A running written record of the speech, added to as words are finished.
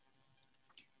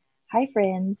Hi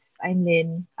friends, I'm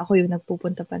Lynn. Ako yung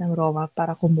nagpupunta pa ng Roma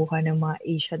para kumuha ng mga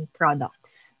Asian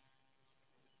products.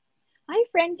 Hi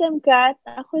friends, I'm Kat.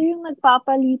 Ako yung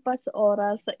nagpapalipas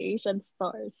oras sa Asian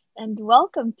stores. And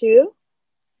welcome to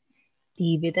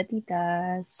TV the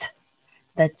Titas,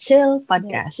 the Chill the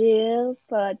Podcast. Chill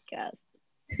Podcast.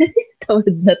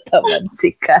 Tamad na tamad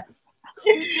si Kat.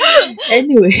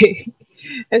 Anyway,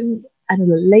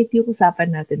 light yung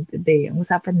usapan natin today. Ang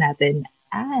usapan natin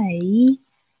ay,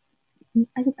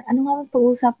 ano nga ba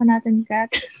pag-uusapan natin, Kat?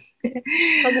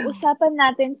 Pag-uusapan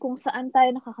natin kung saan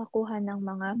tayo nakakakuha ng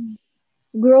mga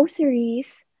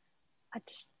groceries at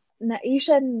na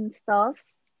Asian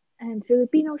stuffs and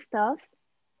Filipino stuffs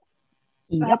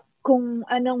at Yup. kung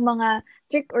anong mga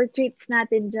trick or treats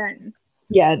natin dyan.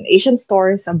 Yan, Asian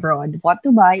stores abroad, what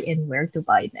to buy and where to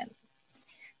buy them.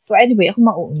 So anyway, ako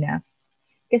mauna.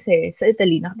 Kasi sa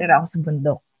Italy, nakatira ako sa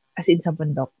bundok. As in sa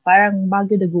bundok. Parang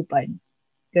Baguio Dagupan.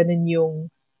 Ganun yung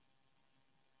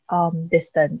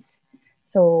distance.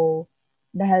 So,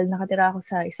 dahil nakatira ako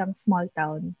sa isang small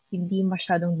town, hindi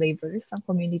masyadong diverse ang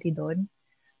community doon.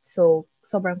 So,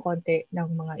 sobrang konti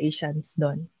ng mga Asians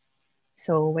doon.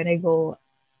 So, when I go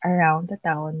around the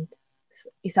town,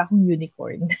 isa akong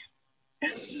unicorn.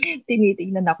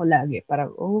 Tinitingnan ako lagi.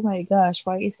 Parang, oh my gosh,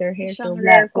 why is her hair so Siyang black?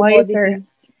 rare commodity.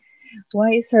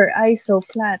 Why is her eyes so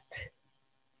flat?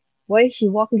 Why is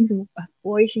she walking so,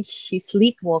 why is she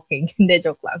sleepwalking? Hindi,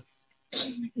 joke lang.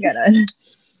 Ganon.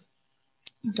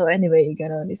 So anyway,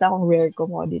 ganon. Isa akong rare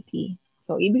commodity.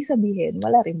 So, ibig sabihin,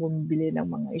 wala rin bumibili ng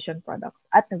mga Asian products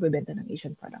at nagbebenta ng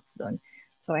Asian products doon.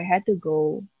 So, I had to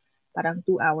go parang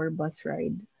 2-hour bus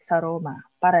ride sa Roma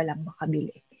para lang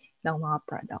makabili ng mga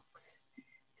products.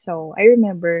 So, I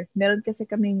remember, meron kasi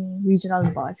kaming regional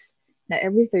bus na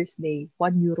every Thursday,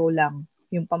 1 euro lang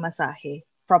yung pamasahe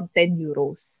from 10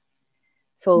 euros.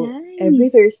 So, every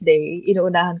Nice. Thursday,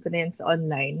 inuunahan ko na yan sa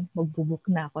online. Magbubook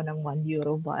na ako ng 1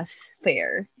 euro bus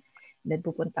fare. Then,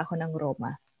 pupunta ako ng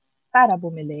Roma para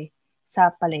bumili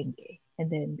sa palengke. And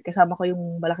then, kasama ko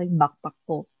yung malaking backpack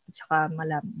ko. At saka,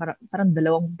 parang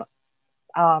dalawang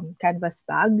canvas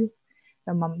bag.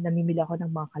 Namimili ako ng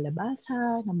mga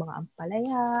kalabasa, ng mga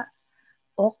ampalaya,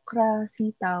 okra,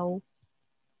 sitaw,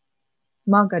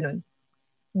 mga ganun.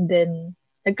 And then,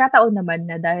 nagkataon naman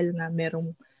na dahil nga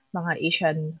merong mga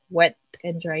Asian wet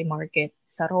and dry market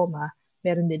sa Roma,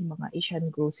 meron din mga Asian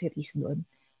groceries doon.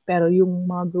 Pero yung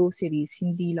mga groceries,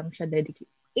 hindi lang siya dedicated.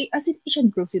 As in,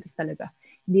 Asian groceries talaga.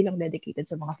 Hindi lang dedicated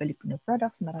sa mga Filipino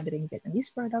products. Marami rin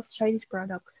Vietnamese products, Chinese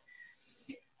products,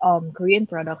 Korean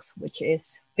products, which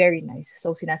is very nice.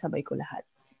 So, sinasabay ko lahat.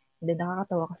 And then,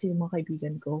 nakakatawa kasi yung mga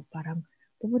kaibigan ko, parang,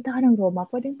 pupunta ka ng Roma,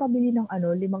 pwedeng pabili ng 5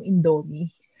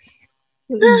 Indomie.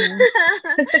 Yung Indomie.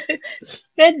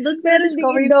 Kaya doon ko Meron ding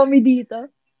na-discover Indomie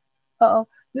dito. oo,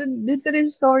 doon ko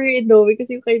na-discover yung Indomie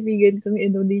kasi yung kaibigan kong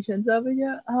Indonesian, sabi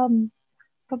niya,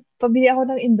 pabili ako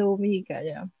ng Indomie,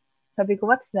 kaya. Sabi ko,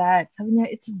 what's that? Sabi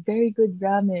niya, it's a very good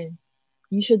ramen.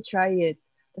 You should try it.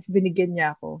 Tapos binigyan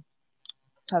niya ako.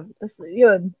 Tapos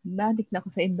yun, nadik na ako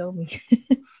sa Indomie.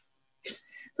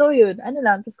 So yun, ano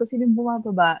lang, tapos kung sino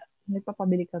bumababa,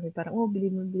 nagpapabili kami, parang, oh,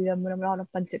 bilihan mo naman ako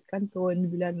ng pancit canton,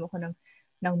 bilihan mo ako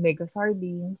ng mega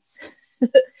sardines.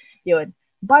 Yun.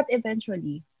 But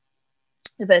eventually,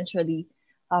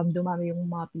 dumami yung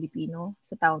mga Pilipino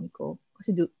sa town ko.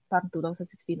 Kasi parang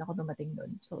 2016 ako dumating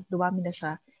doon. So, dumami na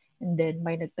siya. And then,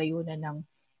 may nagtayo na ng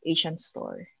Asian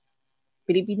store.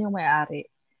 Pilipino yung may-ari.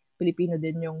 Pilipino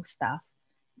din yung staff.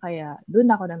 Kaya,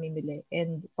 doon ako namimili.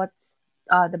 And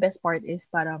the best part is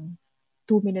parang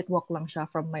 2-minute walk lang siya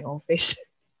from my office.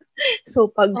 So,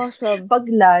 Awesome. pag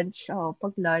lunch,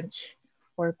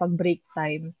 or pag break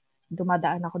time,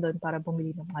 dumadaan ako doon para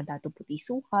bumili ng mga dato puti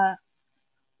suka,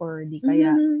 or di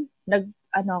kaya Mm-hmm.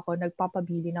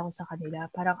 nagpapabili na ako sa kanila.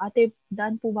 Parang, ate,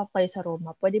 daan po ba kayo sa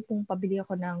Roma? Pwede pong pabili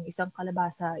ako ng isang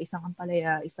kalabasa, isang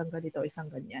ampalaya, isang ganito, isang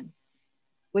ganyan.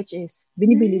 Which is,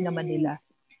 binibili naman nila. Nice.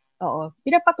 Oo,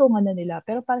 pinapatungan na nila.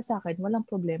 Pero para sa akin, walang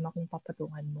problema kung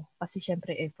papatungan mo. Kasi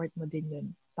syempre, effort mo din yun.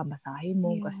 Pamasahe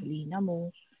mo, Yeah. gasolina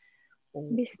mo, o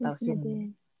Business tapos mo yung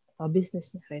din.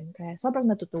 business mo rin. Kaya sobrang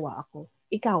natutuwa ako.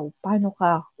 Ikaw, paano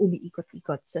ka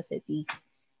umiikot-ikot sa city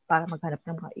para maghanap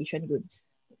ng mga Asian goods?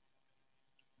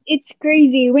 It's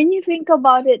crazy when you think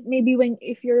about it. Maybe when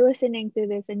if you're listening to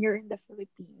this and you're in the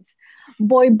Philippines,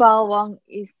 boy bawang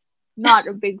is not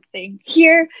a big thing.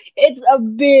 Here, it's a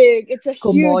huge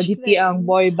Commodity ang thing.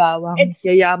 boy bawang. It's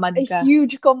Yayaman a ka.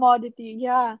 huge commodity,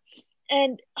 yeah.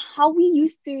 And how we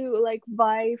used to like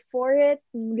buy for it,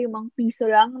 5 piso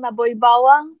lang na boy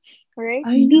bawang, right?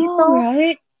 I know, Dito,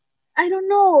 right? I don't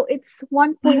know, it's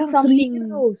one point Parang 3 something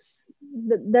euros.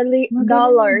 Magaling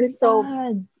dollars. So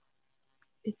magbentahan.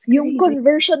 It's Yung crazy.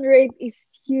 conversion rate is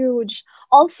huge.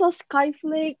 Also,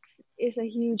 Skyflakes is a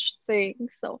huge thing.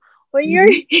 So, when you're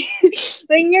Mm-hmm.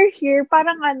 when you're here,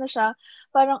 parang ano siya,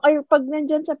 parang or pag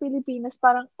nandyan sa Pilipinas,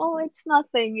 parang oh, it's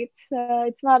nothing.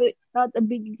 It's not a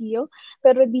big deal.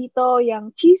 Pero dito,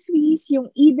 yung cheese whiz, yung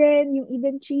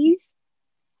Eden cheese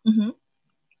Mm-hmm.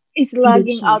 is Eden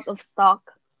lagging out of cheese. stock.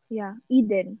 Yeah,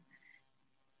 Eden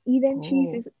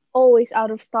cheese Oh. is always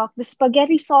out of stock. The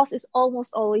spaghetti sauce is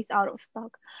almost always out of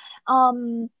stock.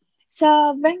 Um,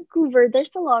 sa Vancouver,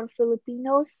 there's a lot of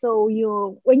Filipinos, so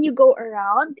when you go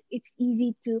around, it's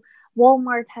easy to.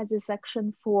 Walmart has a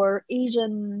section for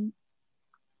Asian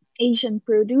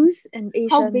produce and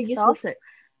How Asian big is the stuffs. sec?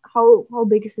 How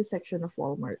big is the section of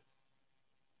Walmart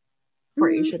for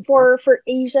Asian stuff? For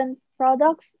Asian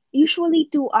products, usually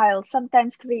two aisles,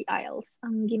 sometimes three aisles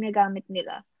ang ginagamit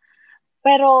nila.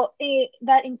 Pero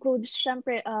that includes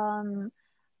syempre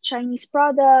Chinese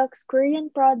products, Korean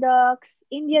products,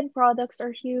 Indian products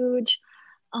are huge.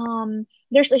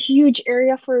 There's a huge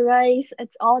area for rice.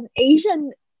 It's all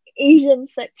Asian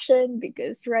section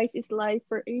because rice is life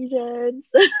for Asians.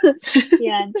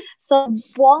 Yeah. So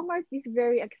Walmart is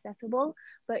very accessible,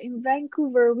 but in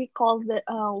Vancouver we call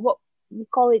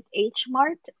it H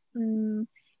Mart. Mm,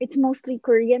 it's mostly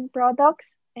Korean products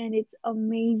and it's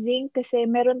amazing kasi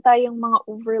meron tayong mga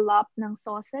overlap ng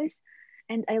sauces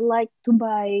and I like to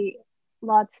buy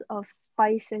lots of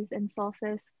spices and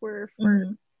sauces for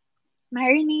Mm-hmm.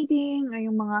 marinating or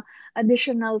yung mga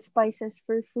additional spices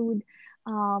for food.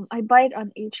 I buy it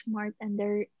on H Mart and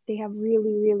they have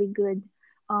really good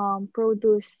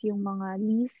produce yung mga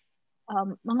leaf,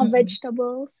 mga Mm-hmm.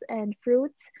 vegetables and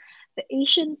fruits. The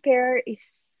Asian pear is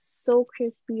so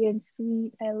crispy and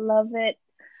sweet. I love it.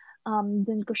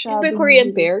 Dun ko Yun siya ba yung Korean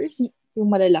binibili. pears? Yung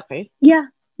malalaki? Yeah,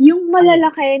 yung Ay.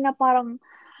 malalaki na parang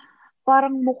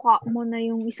mukha mo na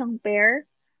yung isang pear.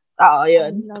 Oo, I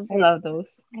yun. love I it. love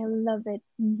those. I love it.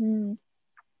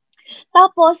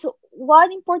 Tapos,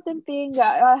 one important thing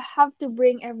that I have to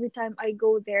bring every time I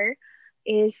go there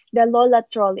is the Lola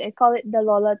trolley. I call it the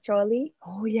Lola trolley.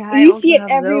 Oh yeah, I You also see it have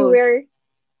those. everywhere.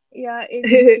 Yeah, in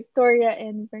Victoria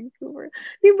and Vancouver.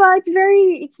 Diba? It's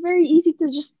very easy to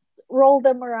just roll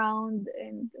them around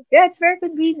and Yeah, it's very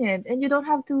convenient, and you don't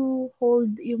have to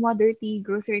hold yung mga dirty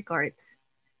grocery carts.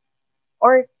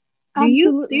 Or do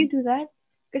you absolutely. do that?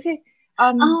 Kasi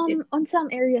it On some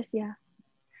areas, yeah,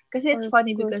 it's or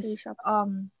funny grocery because shops.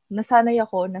 nasanay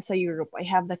ako na sa Europe I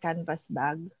have the canvas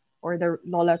bag or the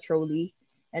Lola trolley,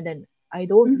 and then I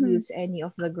don't Mm-hmm. use any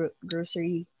of the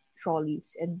grocery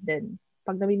trolleys, and then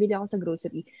pag namimili ako sa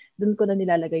grocery, dun ko na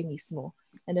nilalagay mismo.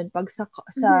 And then pag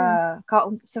Mm-hmm.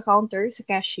 sa counter, sa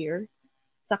cashier,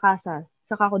 sa kasa,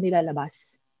 saka ko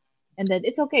nilalabas. And then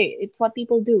it's okay. It's what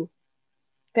people do.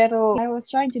 Pero I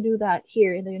was trying to do that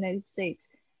here in the United States.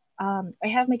 I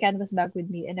have my canvas bag with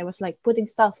me, and I was like putting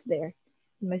stuff there.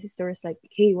 And my sister was like,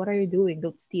 "Hey, what are you doing?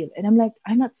 Don't steal." And I'm like,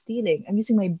 "I'm not stealing. I'm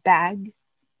using my bag,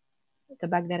 the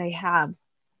bag that I have,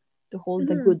 to hold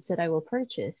the Mm-hmm. goods that I will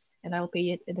purchase, and I'll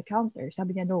pay it in the counter."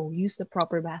 Sabi niya, "No, use the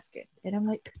proper basket." And I'm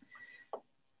like,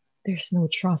 "There's no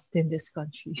trust in this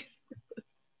country."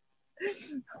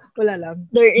 Wala lang.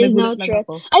 There is Nagulat no lang threat.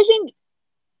 ako. I think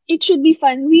it should be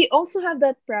fun. We also have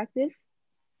that practice.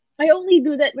 I only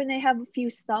do that when I have a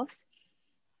few stuffs.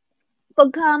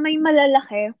 Pagka may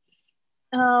malalaki,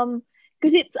 um,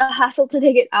 because it's a hassle to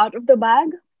take it out of the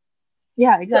bag.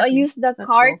 Yeah, So exactly.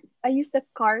 That's true. I use the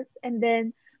cart, and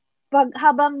then pag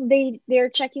habang they're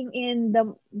checking in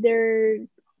they're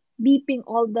beeping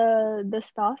all the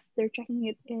stuff, they're checking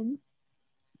it in.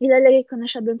 Ilalagay ko na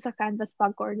siya dun sa canvas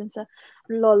bag ko or dun sa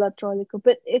Lola trolley ko.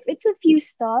 But if it's a few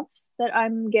stuffs that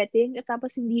I'm getting, at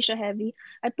tapos hindi siya heavy,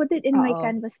 I put it in my Oo,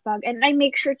 canvas bag and I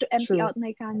make sure to empty true. out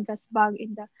my canvas bag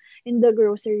in the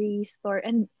grocery store.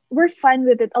 And we're fine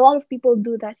with it. A lot of people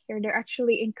do that here. They're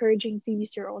actually encouraging to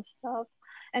use your own stuff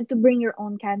and to bring your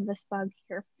own canvas bag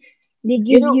here. They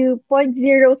You give know, you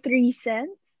 0.03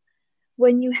 cents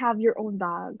when you have your own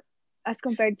bag as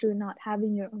compared to not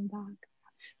having your own bag.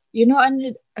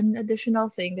 an additional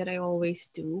thing that I always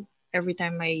do every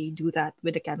time I do that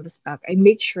with the canvas bag, I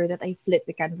make sure that I flip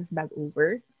the canvas bag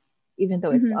over, even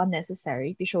though it's Mm-hmm.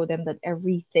 unnecessary, to show them that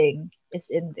everything is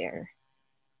in there.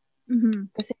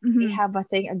 Mm-hmm. Kasi I Mm-hmm. have a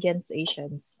thing against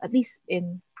Asians, at least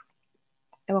in,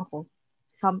 ewan ko,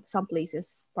 some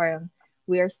places, parang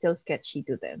we are still sketchy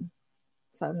to them.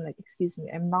 So I'm like, excuse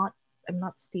me, I'm not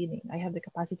stealing. I have the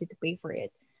capacity to pay for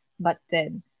it. But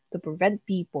then, to prevent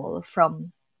people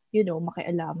from,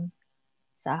 makialam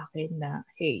sa akin na,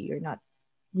 hey,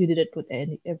 you didn't put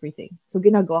everything. So,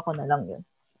 ginagawa ko na lang yun.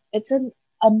 It's an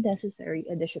unnecessary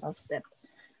additional step.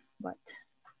 But,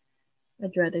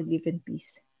 I'd rather live in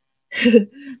peace.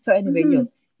 So anyway, Mhm. yun.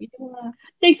 Yun yung mga,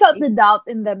 Takes out y- the doubt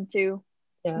in them too.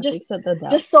 yeah, Just takes out the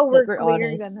doubt just so that we're we're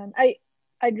clear, honest. ganun.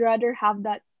 I'd rather have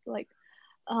that like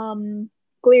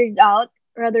cleared out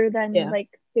rather than Yeah. like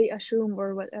they assume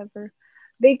or whatever.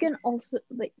 They can also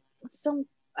like some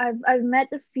I've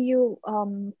met a few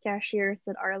cashiers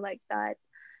that are like that,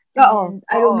 Oo, and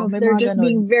I oo, don't know if may they're mga just ganun.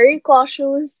 being very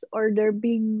cautious or they're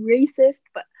being racist,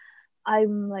 but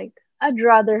I'm like I'd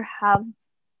rather have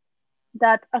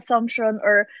that assumption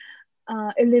or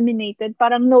eliminated.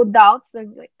 Parang no doubts.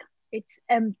 Like it's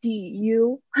empty.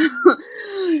 You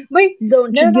May,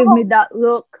 don't you meron give me akong, that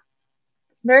look.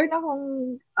 meron akong,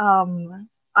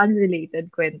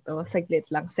 unrelated kwento. Saglit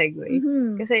lang, segue.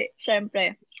 Mm-hmm. Kasi,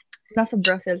 Syempre. nasa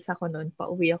Brussels ako noon,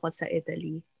 pauwi ako sa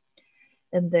Italy.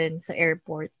 And then, sa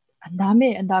airport, ang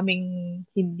daming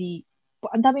hindi,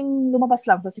 ang daming lumabas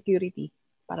lang sa security.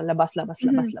 Para labas, labas,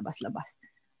 labas, Mm-hmm. labas, labas.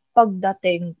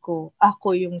 Pagdating ko,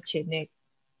 ako yung chinek.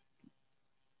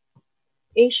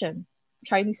 Asian,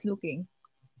 Chinese looking,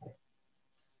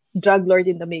 drug lord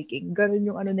in the making. Ganun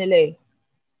yung ano nila eh.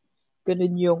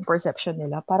 Ganun yung perception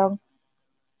nila. Parang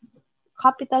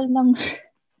capital ng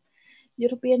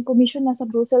European Commission nasa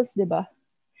Brussels, di ba?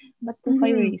 Ba't po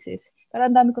kayo Mm-hmm. racist? Pero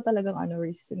ang dami ko talagang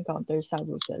racist encounters sa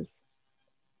Brussels.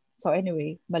 So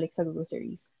anyway, balik sa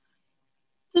groceries.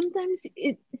 Sometimes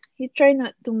you try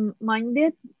not to mind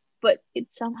it, but it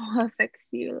somehow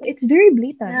affects you. Like It's very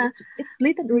blatant. yeah. It's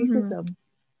blatant Mm-hmm. racism.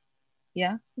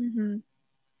 Yeah. Mm-hmm.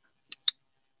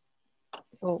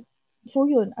 So so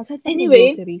yun, aside from the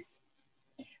Anyway, groceries,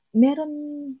 meron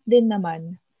din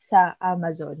naman sa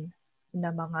Amazon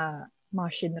na mga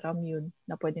shinram yun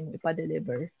na pwede mong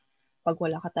ipa-deliver pag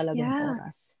wala ka talagang yeah.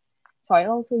 oras. So I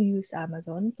also use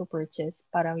Amazon to purchase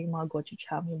parang yung mga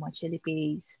gochujang, yung mga chili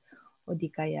paste, o di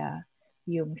kaya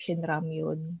yung shinram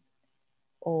yun,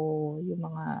 o yung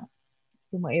mga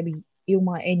yung mga yung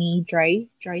mga any dry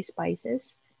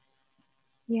spices.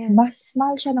 Yes. Mas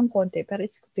mahal siya ng konti pero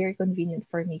it's very convenient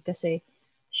for me kasi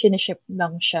siniship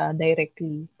lang siya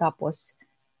directly tapos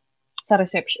sa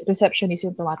receptionist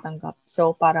yung tumatanggap.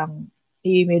 So parang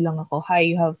i-email lang ako, hi,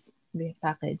 you have the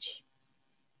package.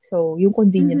 So yung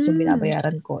convenience yung Mm-hmm.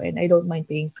 binabayaran ko and I don't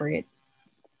mind paying for it.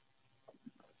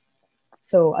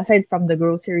 So aside from the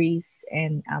groceries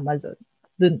and Amazon,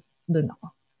 dun ako.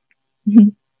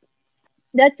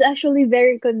 That's actually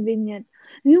very convenient.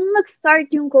 Yung nag-start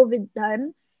yung COVID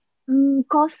time,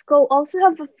 Costco also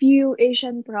have a few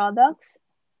Asian products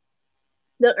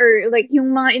that are like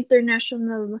yung mga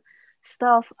international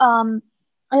stuff.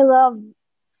 I love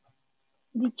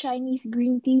the Chinese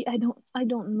green tea. I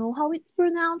don't know how it's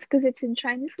pronounced because it's in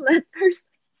Chinese letters.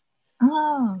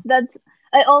 Ah, That's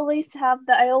I always have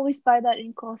that. I always buy that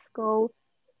in Costco.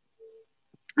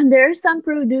 And there are some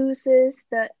produces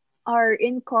that are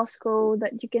in Costco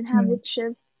that you can have hmm, it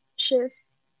ship,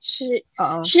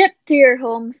 oo. shipped to your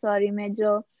home. Sorry,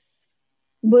 medyo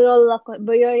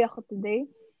buyoy ako today.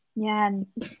 Yan.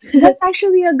 That's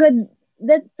actually a good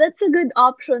that's a good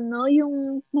option, no?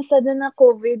 Yung masada na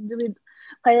COVID with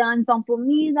kailangan pang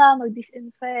pumila,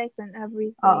 mag-disinfect and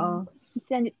everything. Oo.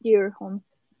 Send it to your home.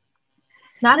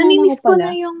 Naalala ko Namimiss ko pala,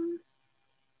 na yung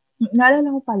naalala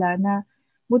ko pala na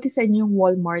buti sa inyo yung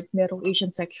Walmart, merong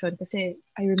Asian section kasi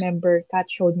I remember Kat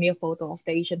showed me a photo of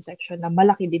the Asian section na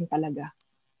malaki din talaga.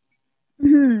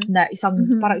 mhm, Na isang,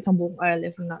 mhm, parang isang buong aisle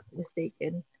if I'm not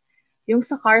mistaken. Yung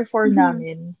sa Carrefour mhm.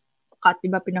 namin, Kat,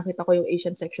 di ba pinakita ko yung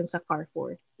Asian section sa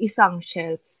Carrefour? Isang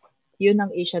shelf. Yun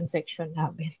ang Asian section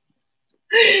namin.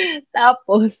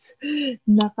 Tapos,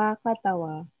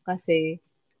 nakakatawa kasi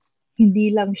hindi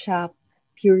lang siya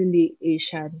purely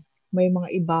Asian. May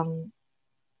mga ibang,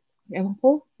 ewan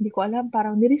ko, hindi ko alam,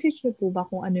 parang niresearch niyo po ba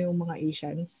kung ano yung mga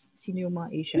Asians? Sino yung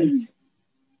mga Asians?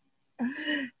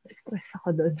 Stress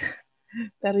ako doon.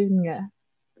 Pero yun nga,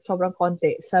 sobrang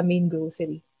konti sa main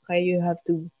grocery. Kaya you have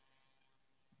to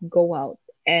go out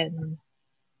and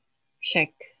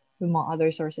check yung mga other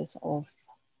sources of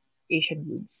Asian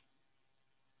goods.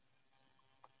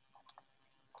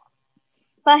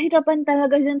 Pahirapan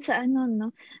talaga dyan sa ano,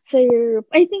 no? Sa Europe.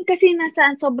 I think kasi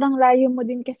nasaan, sobrang layo mo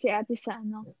din kasi ate sa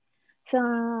ano,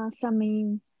 sa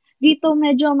main. Dito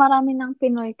medyo marami ng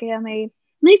Pinoy kaya may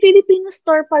Filipino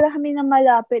store pala kami na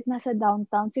malapit nasa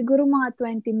downtown. Siguro mga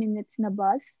 20 minutes na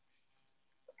bus.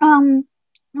 Um,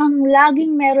 ang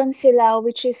laging meron sila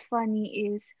which is funny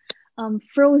is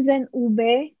frozen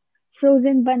ube,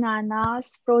 frozen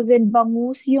bananas, frozen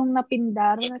bangus, yung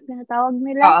napindar na tinatawag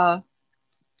nila.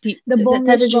 The boneless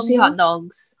Tender juicy hot bangus.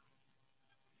 dogs.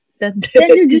 Tender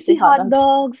Tender juicy juicy hot hot dogs.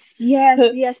 dogs. Yes,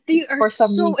 yes. They are For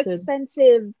some so reason.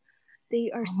 expensive.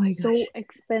 They are Oh my so gosh.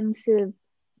 expensive.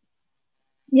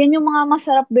 Yan yung mga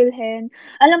masarap bilhin.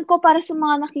 Alam ko para sa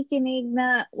mga nakikinig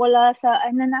na wala sa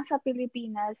na nasa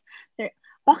Pilipinas,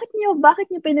 bakit niyo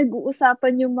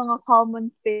pinag-uusapan yung mga common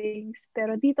things?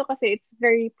 Pero dito kasi it's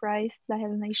very priced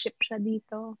dahil na-ship siya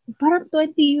dito. Parang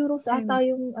 20 euros ata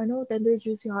And yung tender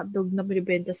juicy hotdog na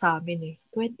binibenta sa amin eh.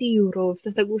 20 euros.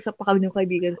 Tapos nag-usap pa kami ng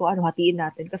kaibigan ko, hatiin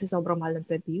natin kasi sobrang mahal ng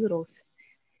 20 euros.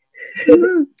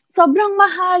 sobrang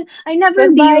mahal. I never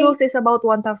 20 buy. euros is about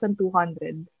 1,200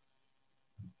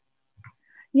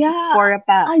 Yeah, for a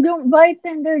pack. I don't buy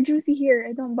tender juicy here.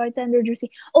 I don't buy tender juicy.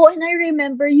 Oh, and I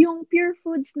remember yung Pure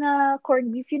Foods na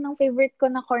corned beef, yun ang favorite ko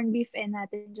na corned beef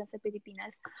natin dyan sa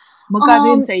Pilipinas.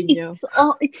 Magkano yun sa inyo?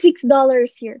 It's $6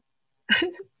 here.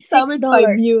 Sa Six amin, 5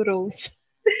 dollars. euros.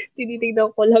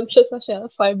 Tinitignan ko lang siya sa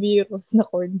shelf, 5 euros na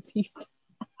corned beef.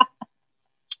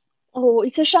 Oh,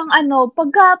 isa siyang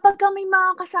pagka may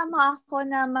mga kasama ako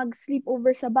na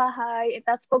mag-sleepover sa bahay,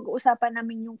 tapos pag-uusapan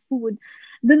namin yung food,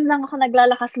 dun lang ako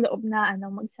naglalakas loob na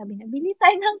magsabi na, bili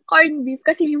tayo ng corned beef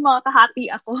kasi yung mga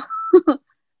kahati ako.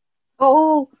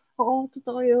 Oo, oo,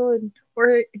 totoo yun.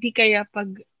 Or di kaya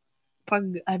pag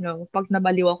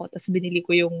nabaliw ako, tapos binili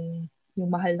ko yung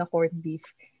mahal na corned beef,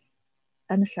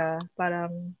 siya,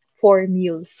 parang 4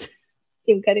 meals.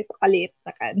 Yung ganito kaliit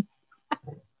na kan.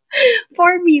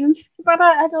 4 meals.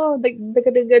 Para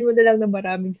dagdagan mo na lang ng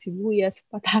maraming sibuyas,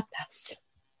 patatas.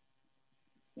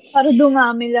 Para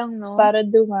dumami lang, no? Para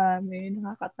dumami.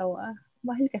 Nakakatawa.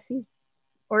 Mahal kasi.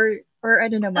 Or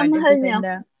Ang naman, mahal every niya. time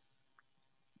na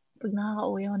pag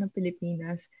nakaka-uwi ako ng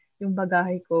Pilipinas, yung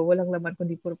bagahe ko, walang laman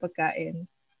kundi puro pagkain.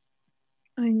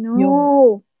 I Yung,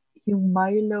 know. yung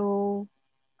Milo,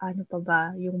 ano pa ba,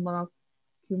 yung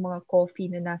mga coffee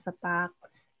na nasa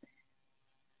packs,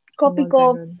 yung Coffee mga ko,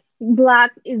 ganun.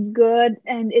 black is good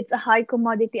and it's a high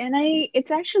commodity. And it's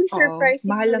actually Oo, mahal ang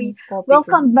surprisingly coffee ko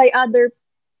welcomed dito. by other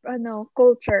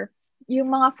culture.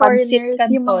 Yung mga Pansit foreigners,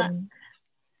 yung Canton,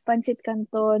 mga pancit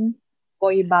canton,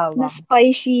 boy na bawang,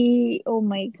 spicy. Oh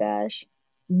my gosh.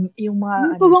 yung mga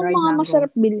Ano pa bang dried mga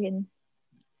masarap mangoes. bilhin?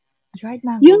 Dried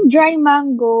Yung mangoes. dry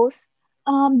mangoes,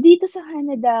 dito sa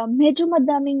Canada, medyo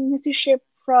madaming nasi-ship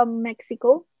from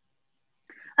Mexico.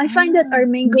 I find that our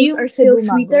Hindi mangoes yung are still Cebu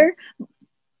mango. sweeter.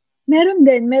 Meron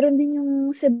din yung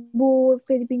Cebu,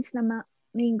 Philippines na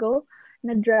mango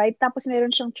na dried, tapos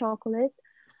meron siyang chocolate.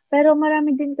 Pero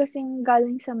marami din kasing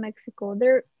galing sa Mexico.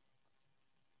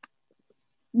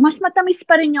 Mas matamis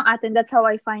pa rin yung atin, that's how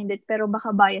I find it, pero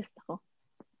baka biased ako.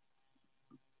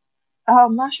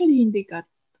 Actually, hindi ka.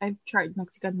 I've tried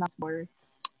Mexican mangoes before.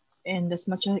 And as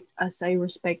much as I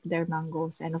respect their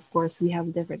mangoes, and of course, we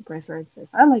have different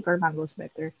preferences. I like our mangoes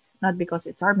better. Not because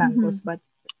it's our Mm-hmm. mangoes, but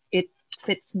it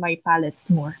fits my palate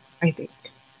more, I think.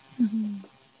 Mm-hmm.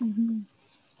 Mm-hmm.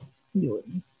 Yun.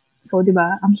 So, di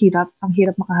ba, ang hirap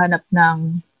makahanap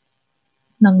ng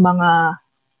mga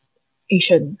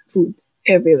Asian food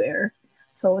everywhere.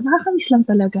 So, nakakamiss lang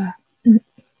talaga.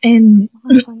 And,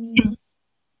 Nakakamiss.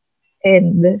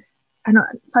 and,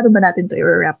 paano ba natin to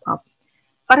i-wrap up?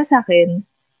 Para sa akin,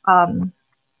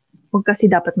 huwag kasi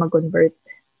dapat mag-convert.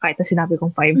 Kahit na sinabi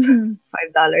kong Mm-hmm.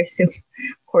 $5 yung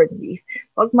corned beef.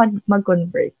 Huwag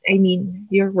mag-convert. I mean,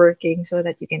 you're working so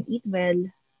that you can eat well,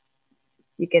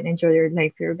 you can enjoy your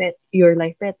life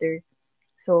better.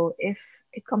 So, if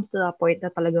it comes to the point na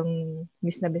talagang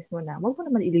miss na miss mo na, wag mo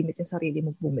naman i-limit yung sarili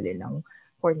mo bumili ng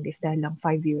corned beef dahil lang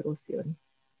 5 euros yun.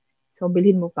 So,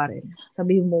 bilhin mo pa rin.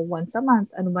 Sabihin mo once a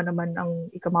month, ano ba naman ang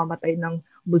ikamamatay ng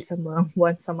bulsa mo ng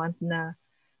once a month na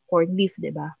corned beef, di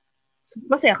ba? So,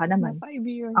 masaya ka Na naman. 5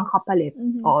 years. Ang kapalit.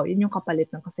 Mm-hmm. Oo, yun yung kapalit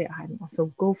ng kasayahan mo.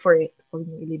 So, go for it. Huwag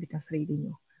mo i-limit ang sarili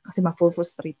nyo. Kasi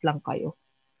ma-frustrate lang kayo.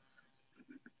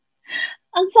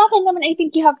 Ang sa akin naman, I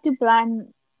think you have to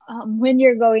plan when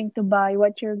you're going to buy,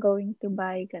 what you're going to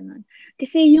buy, ganun.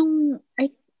 Kasi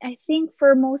I think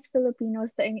for most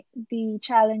Filipinos, the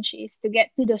challenge is to get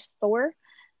to the store.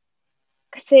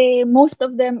 Kasi most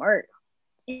of them are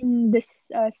in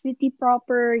this city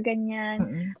proper, ganyan.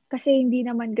 Mm-mm. Kasi hindi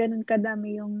naman ganun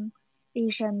kadami yung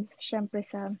Asians, syempre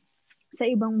sa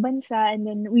ibang bansa, and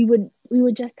then we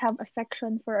would just have a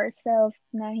section for ourselves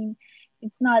na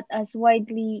it's not as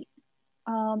widely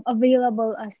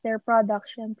available as their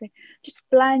product. Syempre, just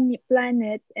plan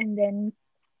it, and then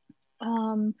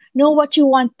know what you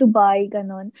want to buy,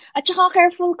 ganon. At saka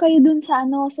careful kayo dun sa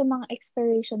mga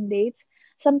expiration dates.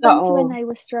 Sometimes when Oo. I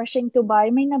was rushing to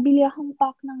buy, may nabili akong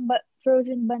pack ng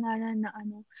frozen banana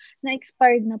na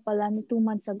expired na pala na 2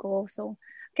 months ago. So,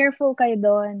 careful kayo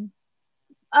doon.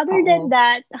 Other than Oo.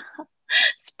 that,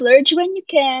 splurge when you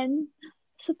can.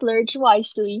 Splurge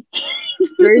wisely.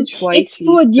 Splurge It's wisely.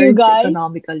 food, you Splurge guys.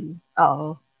 economically.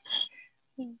 Oo.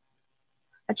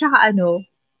 At saka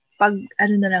 'pag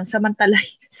ano na lang,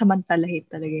 samantalahin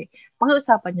talaga eh.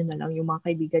 Pakiusapan niyo na lang yung mga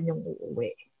kaibigan niyong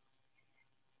uuwi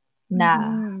na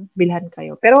Mm-hmm. bilhan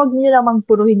kayo. Pero wag niyo namang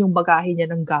punuhin yung bagahe niya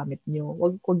ng gamit niyo.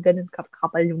 Wag gano'n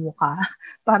kakapal yung mukha.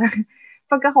 Parang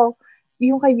 'pag ako,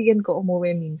 yung kaibigan ko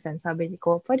umuwi minsan, sabi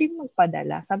ko, "Puwede mo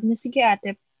magpadala?" Sabi niya, "Sige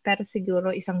ate, pero siguro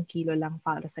 1 kilo lang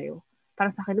para sa'yo." Para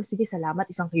sa'kin, "Oh, sige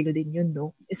salamat, 1 kilo din yun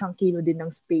 'no." 1 kilo din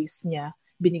ng space niya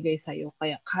binigay sa'yo.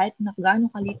 Kaya kahit na gaano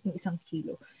kaliit yung 1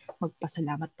 kilo,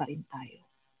 magpasalamat pa rin tayo,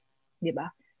 'di ba?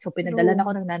 So, pinadalhan True.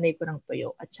 ako ng nanay ko ng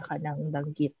tuyo at saka ng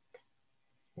danggit,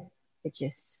 which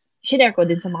is shinare ko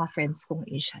din sa mga friends kong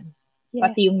Asian. Yes.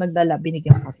 Pati yung nagdala,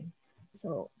 binigyan ko rin.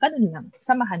 So, ganun lang.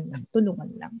 Samahan lang. Tulungan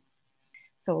lang.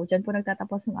 So, dyan po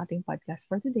nagtatapos ang ating podcast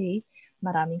for today.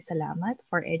 Maraming salamat.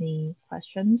 For any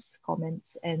questions,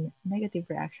 comments, and negative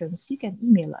reactions, you can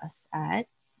email us at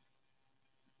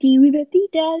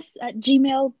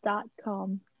teawiththetitas@gmail.com.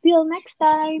 Till next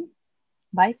time.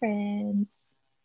 bye, friends!